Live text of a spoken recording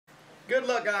Good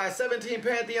luck, guys. 17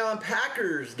 Pantheon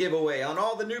Packers giveaway on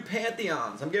all the new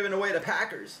Pantheons. I'm giving away the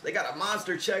Packers. They got a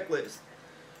monster checklist.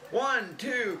 1,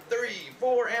 2, 3,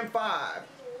 4, and 5.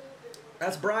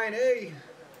 That's Brian A.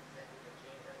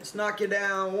 Let's knock you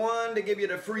down 1 to give you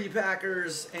the free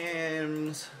Packers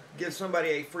and give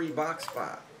somebody a free box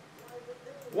spot.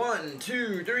 1,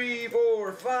 2, 3,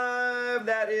 4, 5.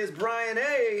 That is Brian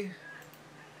A.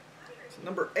 It's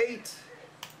number 8.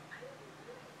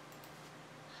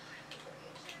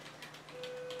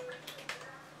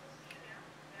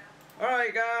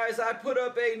 Alright guys, I put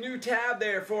up a new tab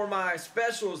there for my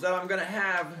specials that I'm going to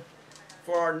have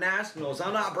for our Nationals.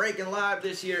 I'm not breaking live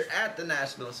this year at the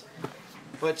Nationals,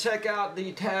 but check out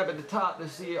the tab at the top to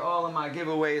see all of my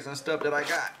giveaways and stuff that I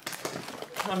got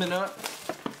coming up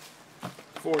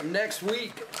for next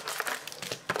week.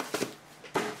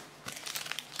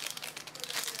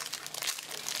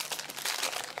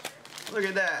 Look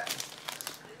at that.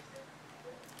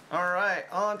 Alright,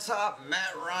 on top,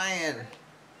 Matt Ryan.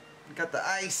 Got the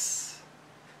ice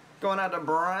going out to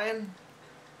Brian.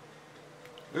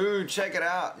 Ooh, check it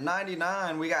out.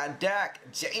 99. We got Dak,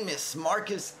 Jameis,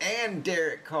 Marcus, and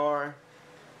Derek Carr.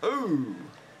 Ooh.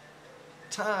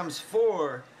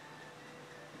 ×4.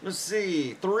 Let's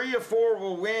see. 3 of 4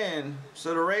 will win.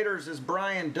 So the Raiders is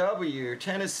Brian W.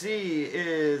 Tennessee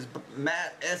is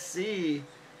Matt SC.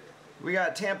 We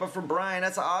got Tampa for Brian.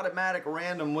 That's an automatic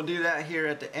random. We'll do that here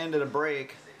at the end of the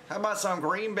break. How about some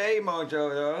Green Bay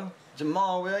mojo though?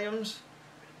 Jamal Williams.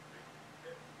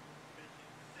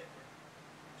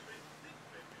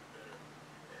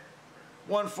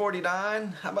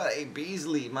 $149. How about a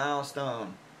Beasley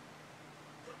milestone?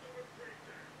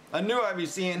 I knew I'd be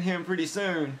seeing him pretty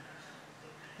soon.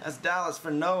 That's Dallas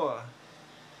for Noah.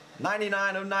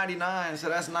 99 of 99, so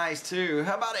that's nice too.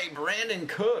 How about a Brandon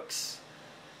Cooks?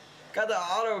 Got the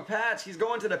auto patch. He's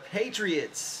going to the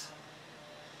Patriots.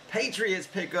 Patriots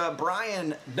pick up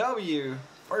Brian W.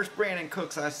 First Brandon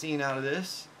Cooks I've seen out of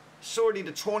this. Shorty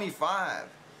to 25.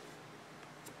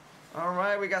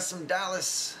 Alright, we got some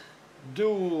Dallas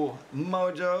dual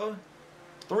mojo.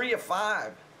 3 of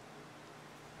 5.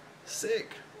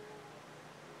 Sick.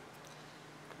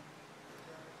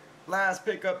 Last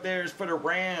pickup there is for the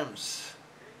Rams.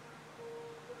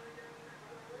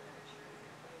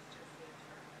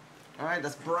 Alright,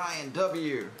 that's Brian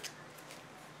W.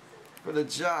 For the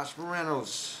Josh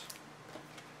Reynolds.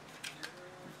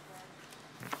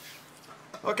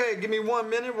 Okay, give me 1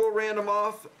 minute. We'll random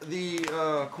off the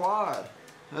quad.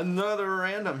 Another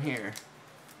random here.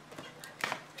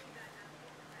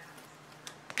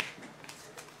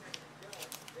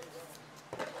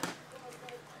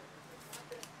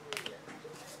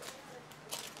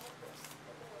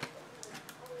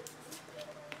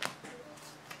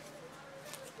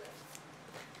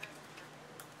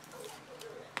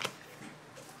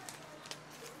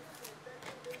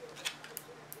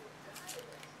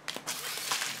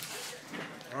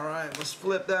 Alright, let's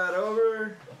flip that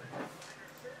over.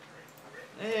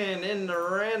 And in the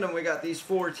random, we got these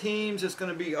 4 teams. It's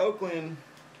going to be Oakland.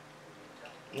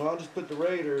 Well, I'll just put the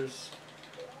Raiders.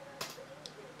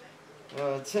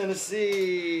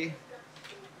 Tennessee.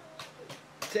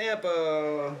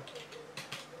 Tampa.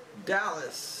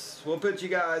 Dallas. We'll put you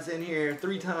guys in here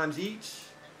 3 times each.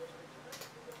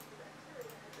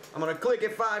 I'm going to click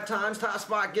it 5 times. Top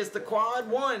spot gets the quad.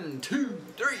 1, 2,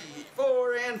 3,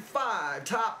 4, and 5.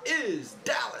 Top is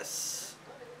Dallas.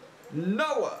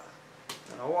 Noah.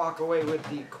 And I'll walk away with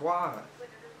the quad.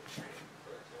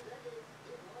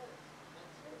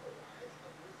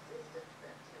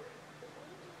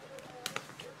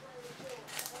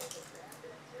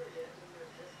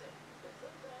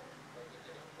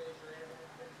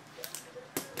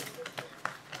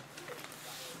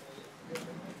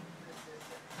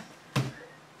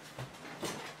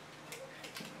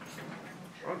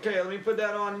 Okay, let me put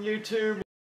that on YouTube.